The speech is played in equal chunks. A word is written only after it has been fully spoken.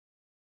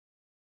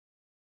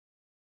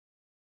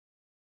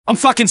I'm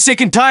fucking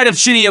sick and tired of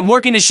I'm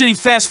working at shitty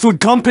fast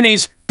food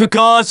companies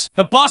because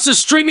the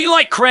bosses treat me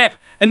like crap.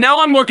 And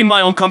now I'm working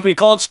my own company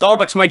called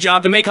Starbucks, my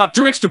job to make hot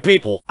drinks to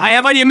people. I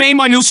have already made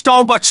my new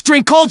Starbucks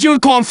drink called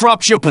Unicorn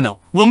Frappuccino.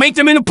 We'll make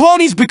them into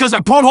ponies because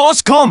I brought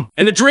horse cum.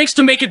 And the drinks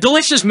to make it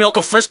delicious milk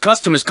of first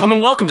customers. Come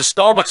and welcome to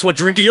Starbucks. What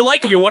drink do you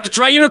like? If you want to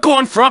try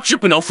Unicorn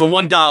Frappuccino for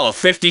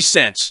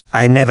 $1.50.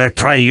 I never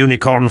tried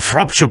Unicorn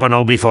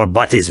Frappuccino before,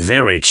 but it's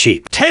very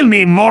cheap. Tell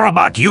me more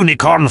about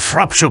Unicorn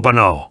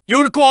Frappuccino.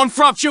 Unicorn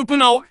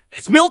Frappuccino.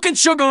 It's milk and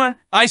sugar,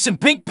 ice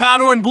and pink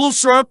powder and blue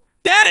syrup.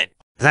 That it.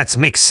 That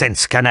makes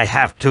sense. Can I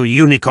have 2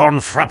 Unicorn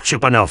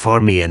Frappuccino for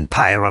me and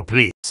Pyro,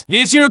 please?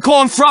 Here's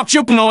Unicorn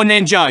Frappuccino and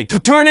enjoy to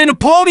turn into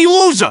pony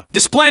loser.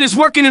 This plan is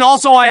working and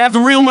also I have the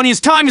real money.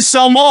 It's time to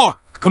sell more.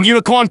 Come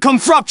Unicorn, come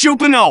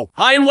Frappuccino.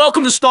 Hi and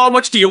welcome to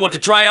Starbucks. Do you want to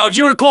try out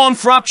Unicorn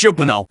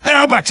Frappuccino?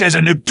 Starbucks has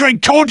a new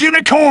drink called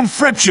Unicorn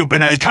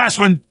Frappuccino. It costs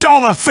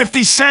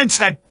 $1.50.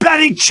 That's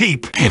bloody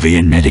cheap. Heavy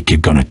and medic, you're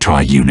gonna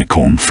try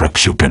Unicorn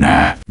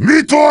Frappuccino.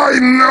 Me too, I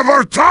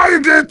never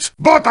tried it,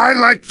 but I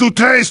like the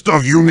taste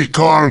of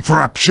Unicorn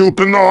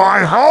Frappuccino.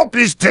 I hope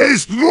it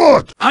tastes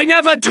good. I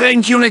never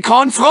drank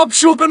Unicorn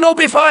Frappuccino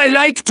before. I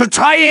like to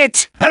try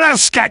it. Hello,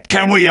 Scat.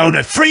 Can we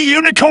order 3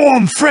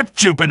 Unicorn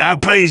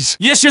Frappuccino, please?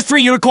 Yes, your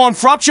 3 Unicorn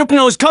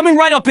Frappuccino is coming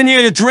right up in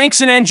here. The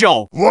drinks and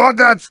enjoy. Well,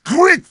 that's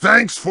great.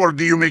 Thanks for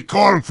the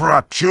Unicorn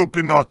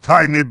Frappuccino,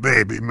 tiny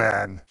baby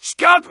man.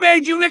 Scott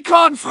made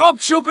Unicorn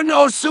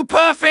Frappuccino so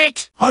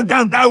perfect. I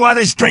don't know why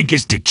this drink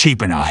is too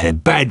cheap and I had a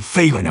bad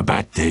feeling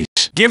about this.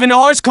 Giving the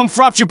HORSE CUM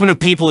Frappuccino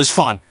people is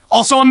fun.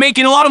 Also, I'm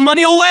making a lot of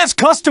money. Oh, ask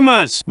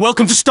customers.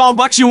 Welcome to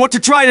Starbucks. You want to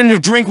try a new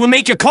drink? We'll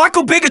make your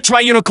cargo bigger. Try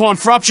Unicorn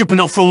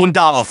Frappuccino for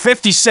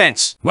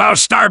 $1.50. Well,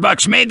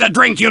 Starbucks made the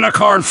drink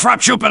Unicorn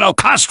Frappuccino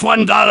cost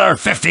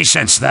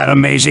 $1.50. That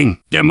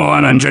amazing. Demo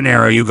on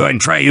engineer, are you going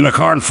to try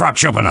Unicorn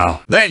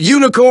Frappuccino? That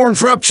Unicorn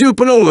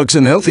Frappuccino looks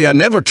unhealthy. I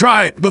never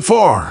tried it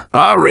before.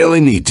 I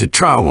really need to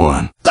try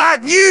one.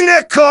 That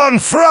Unicorn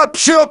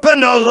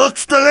Frappuccino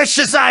looks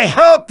delicious. I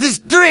hope this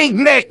drink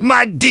make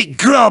my dick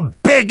grow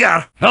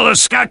bigger. Hello,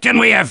 Scott. Can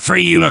we have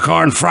 3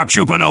 Unicorn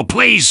Frappuccino,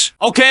 please?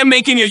 Okay, I'm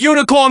making a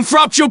Unicorn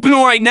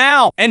Frappuccino right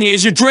now. And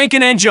here's your drink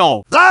and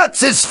enjoy. That's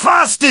the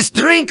fastest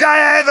drink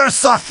I ever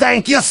saw.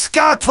 Thank you,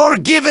 Scott, for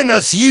giving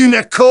us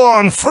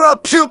Unicorn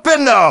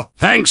Frappuccino.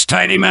 Thanks,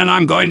 Tiny Man.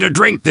 I'm going to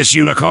drink this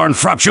Unicorn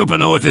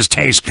Frappuccino if it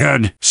tastes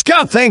good.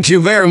 Scott, thank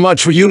you very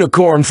much for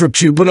Unicorn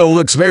Frappuccino.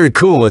 Looks very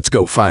cool. Let's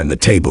go find the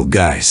table,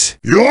 guys.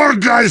 Your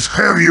guys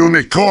have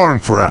Unicorn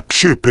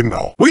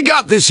Frappuccino. We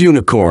got this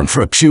Unicorn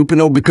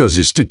Frappuccino because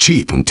it's too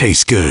cheap and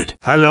tastes good.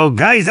 Hello,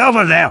 guys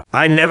over there.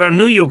 I never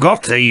knew you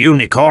got the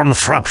Unicorn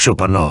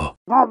Frappuccino.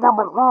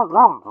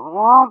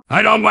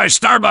 I don't know why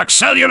Starbucks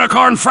sell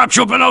Unicorn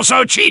Frappuccino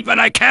so cheap, and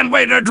I can't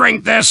wait to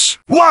drink this.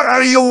 What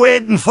are you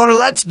waiting for?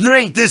 Let's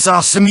drink this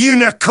awesome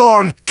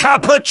Unicorn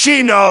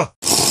Cappuccino.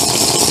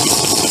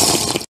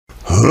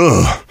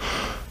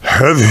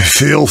 Heavy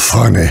feel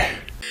funny.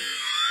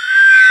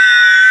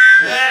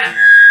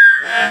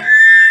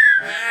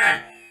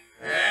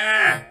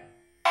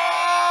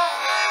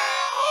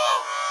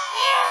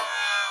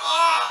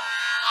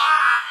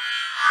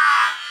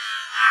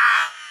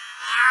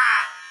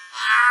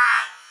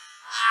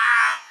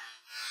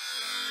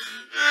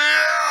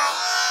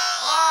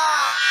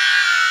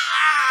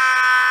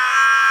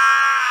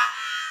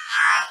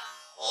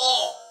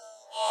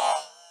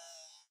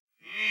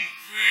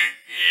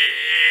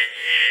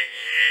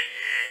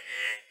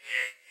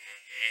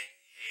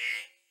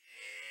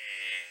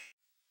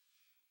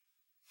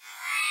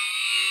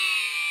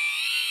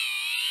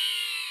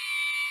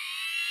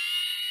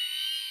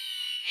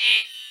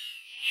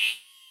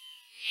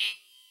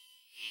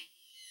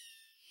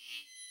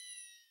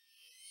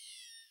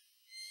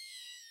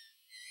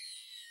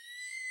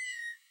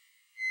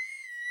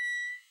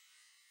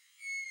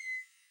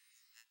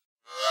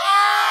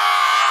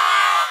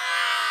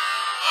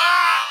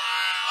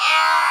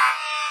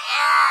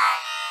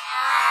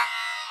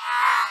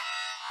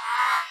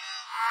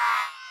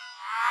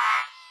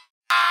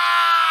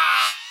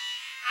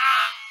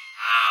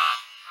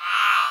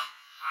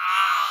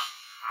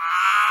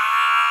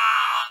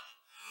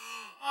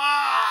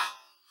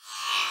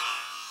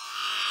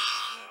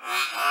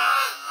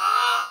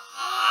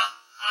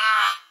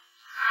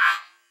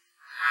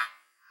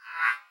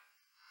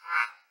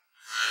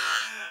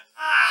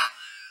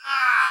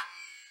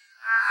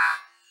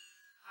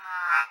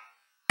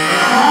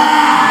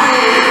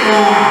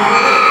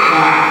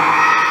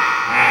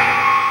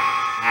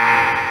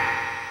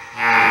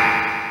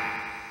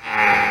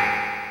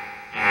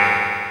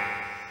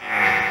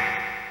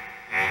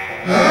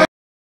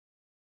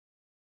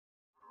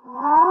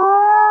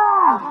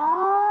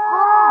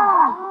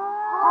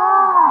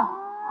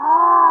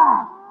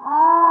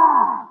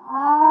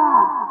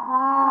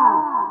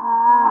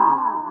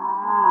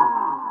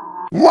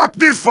 What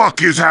the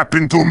fuck is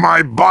happening to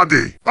my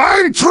body?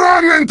 I'm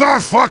turning into a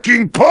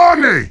fucking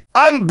pony!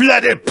 I'm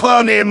bloody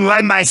pony and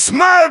let my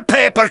small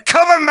paper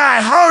cover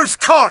my horse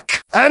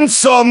cock. And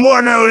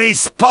someone who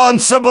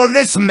responsible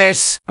this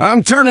mess.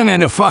 I'm turning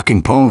into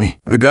fucking pony.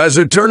 The guys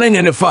are turning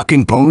into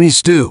fucking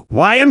ponies too.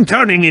 Why I'm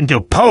turning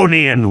into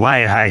pony and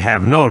why I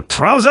have no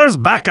trousers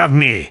back of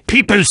me.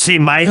 People see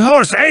my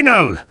horse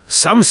anal.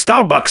 Some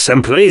Starbucks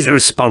employees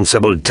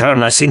responsible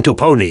turn us into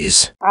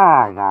ponies.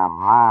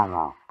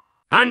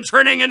 I'm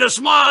turning into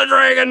small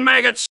dragon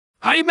maggots.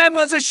 I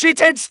remember the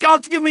shithead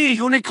scout give me a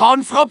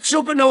unicorn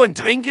Frappuccino and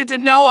drink it,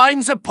 and now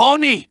I'm the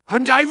pony.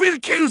 And I will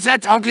kill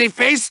that ugly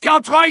face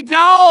scout right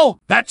now.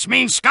 That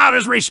means Scout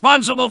is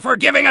responsible for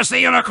giving us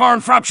the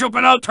unicorn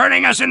Frappuccino,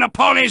 turning us into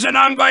ponies, and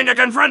I'm going to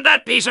confront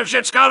that piece of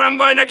shit scout. I'm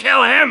going to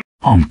kill him.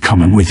 I'm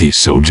coming with you,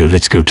 soldier.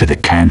 Let's go to the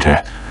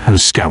counter. Oh,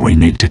 Scout, we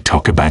need to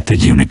talk about the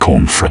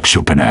unicorn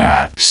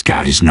Frappuccino.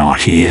 Scout is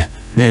not here.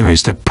 There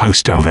is the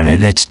poster over there.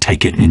 Let's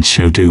take it and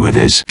she'll do with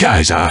us.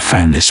 Guys, I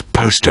found this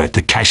poster at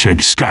the cash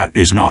and Scout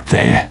is not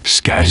there.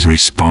 Scout is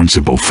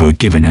responsible for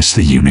giving us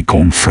the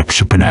unicorn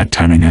Frappuccino,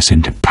 turning us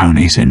into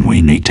ponies, and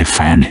we need to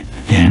find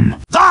him.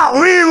 That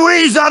real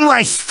reason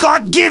why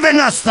Scott giving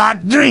us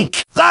that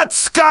drink. That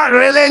Scott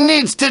really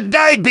needs to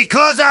die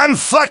because I'm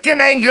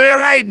fucking angry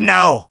right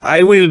now.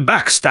 I will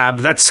backstab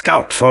that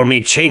scout for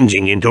me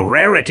changing into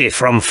rarity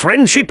from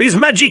friendship is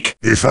magic.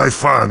 If I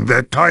find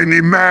that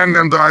tiny man,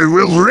 and I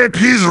will rip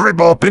his rib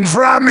open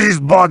from his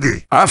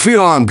body. I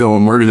feel I'm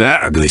going murder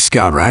that ugly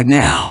scout right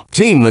now.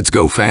 Team, let's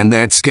go find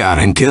that scout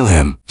and kill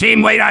him.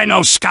 Team, wait, I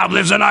know Scout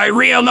lives, and I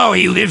real know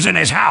he lives in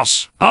his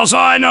house. Also,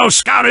 I know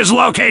Scout is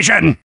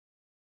location.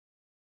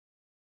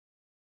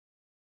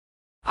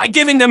 I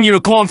giving them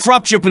unicorn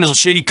Frappuccino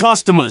shitty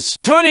customers,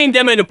 turning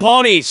them into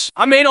ponies.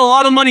 I made a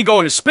lot of money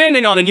going to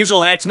spending on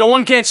unusual hats. No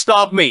one can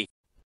stop me.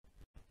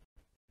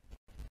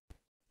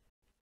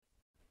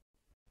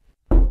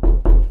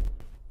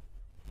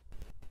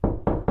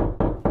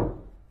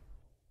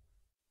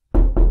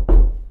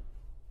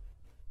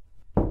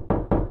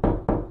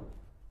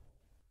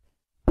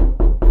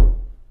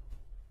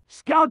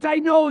 Scout, I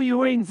know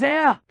you ain't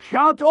there.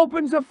 Scout,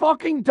 opens the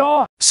fucking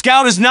door.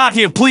 Scout is not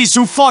here. Please,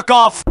 you fuck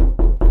off.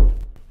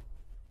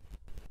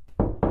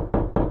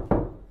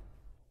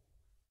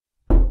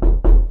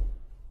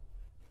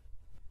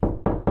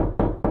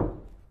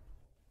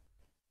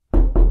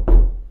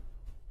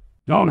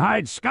 Don't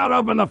hide. Scout,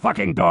 open the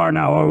fucking door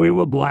now, or we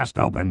will blast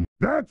open.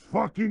 That's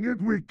fucking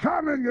it. We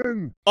coming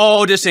in.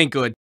 Oh, this ain't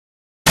good.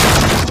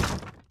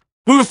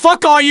 Who the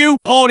fuck are you?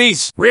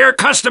 Ponies! We're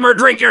customer,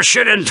 drink your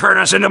shit and turn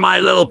us into My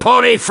Little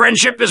Pony.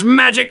 Friendship is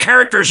magic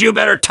characters. You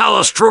better tell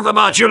us truth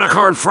about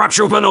unicorn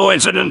Frappuccino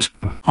incident.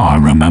 I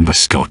remember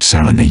Scott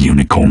selling the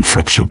unicorn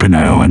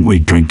Frappuccino, and we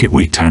drink it,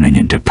 we turning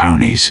into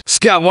ponies.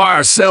 Scout, why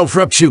are sell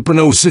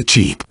Frappuccino so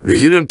cheap?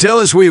 If you don't tell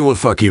us, we will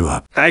fuck you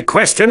up. I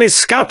question is,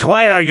 Scout,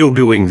 why are you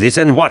doing this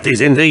and what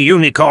is in the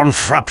unicorn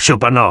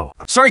Frappuccino?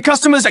 Sorry,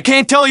 customers, I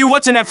can't tell you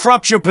what's in that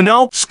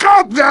Frappuccino.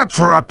 Scott that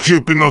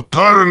Frappuccino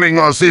turning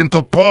us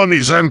into ponies,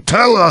 and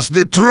tell us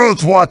the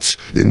truth what's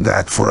in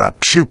that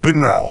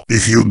Frappuccino.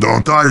 If you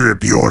don't, I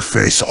rip your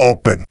face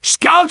open.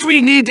 Scout,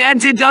 we need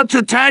antidote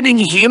to turning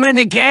human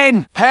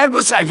again. Help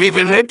us, I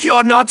will rip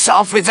your nuts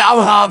off with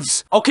our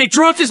hubs. Okay,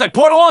 truth is I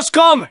put horse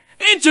cum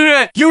into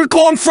the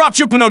unicorn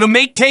Frappuccino to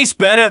make taste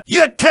better.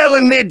 You're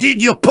telling me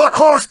did you put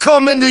horse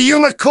cum in the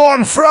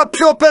unicorn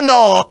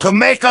Frappuccino to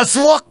make us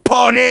look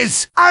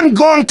ponies? I'm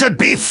going to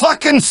be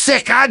fucking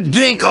sick. I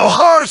drink a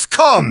horse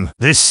cum.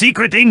 The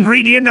secret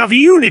ingredient of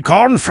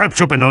unicorn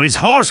Frappuccino is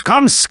horse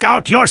cum.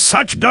 Scout, you're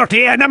such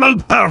dirty animal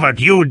pervert.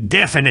 You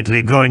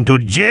definitely going to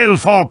jail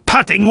for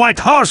putting white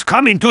horse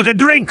cum into the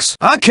drinks.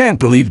 I can't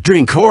believe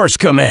drink horse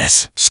cum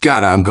ass.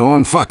 Scott, I'm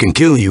going fucking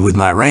kill you with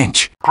my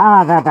wrench.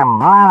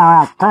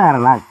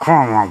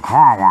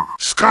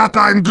 Scott,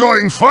 I'm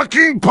going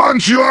fucking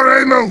punch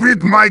your anal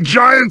with my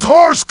giant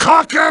horse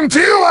cock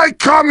until I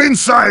come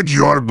inside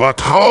your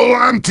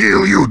butthole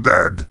until you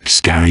dead.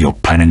 Scary, you're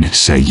planning to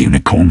say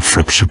unicorn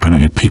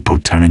Frappuccino, people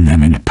turning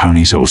them into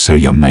ponies. Also,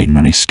 you made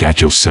money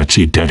schedule such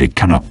you dead it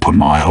cannot put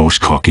my horse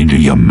cock into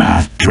your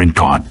mouth. Drink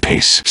hard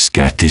piss.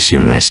 Scott, this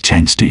your last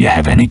chance. Do you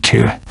have any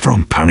cure?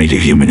 From pony to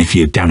human, if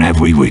you don't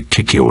have, we would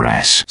kick your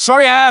ass.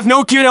 Sorry, I have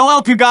no cure to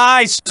help you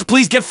guys. So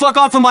please get fuck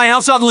off of my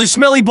house, ugly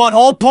smelly butt.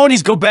 All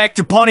ponies go back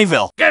to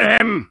Ponyville.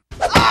 Get him!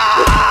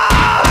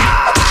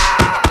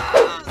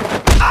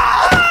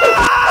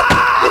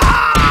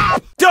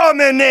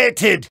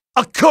 Dominated!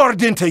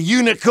 According to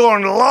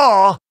unicorn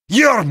law,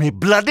 you're me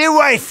bloody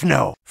wife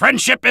now.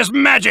 Friendship is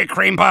magic,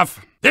 Cream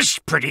Puff. This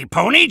pretty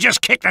pony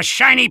just kicked a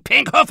shiny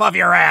pink hoof of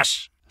your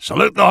ass.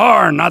 Salute the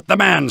horn, not the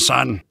man,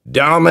 son.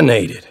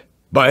 Dominated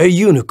by a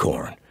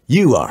unicorn.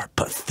 You are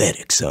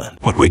pathetic, son.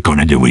 What we're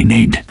gonna do, we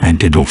need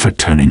antidote for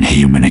turning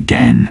human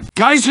again.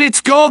 Guys,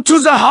 let's go to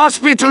the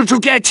hospital to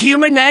get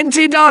human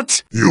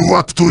antidote. You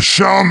want to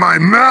show my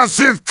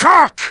massive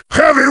cock?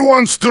 Heavy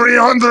wants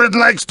 300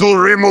 likes to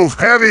remove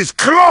Heavy's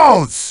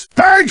clothes.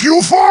 Thank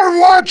you for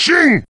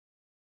watching.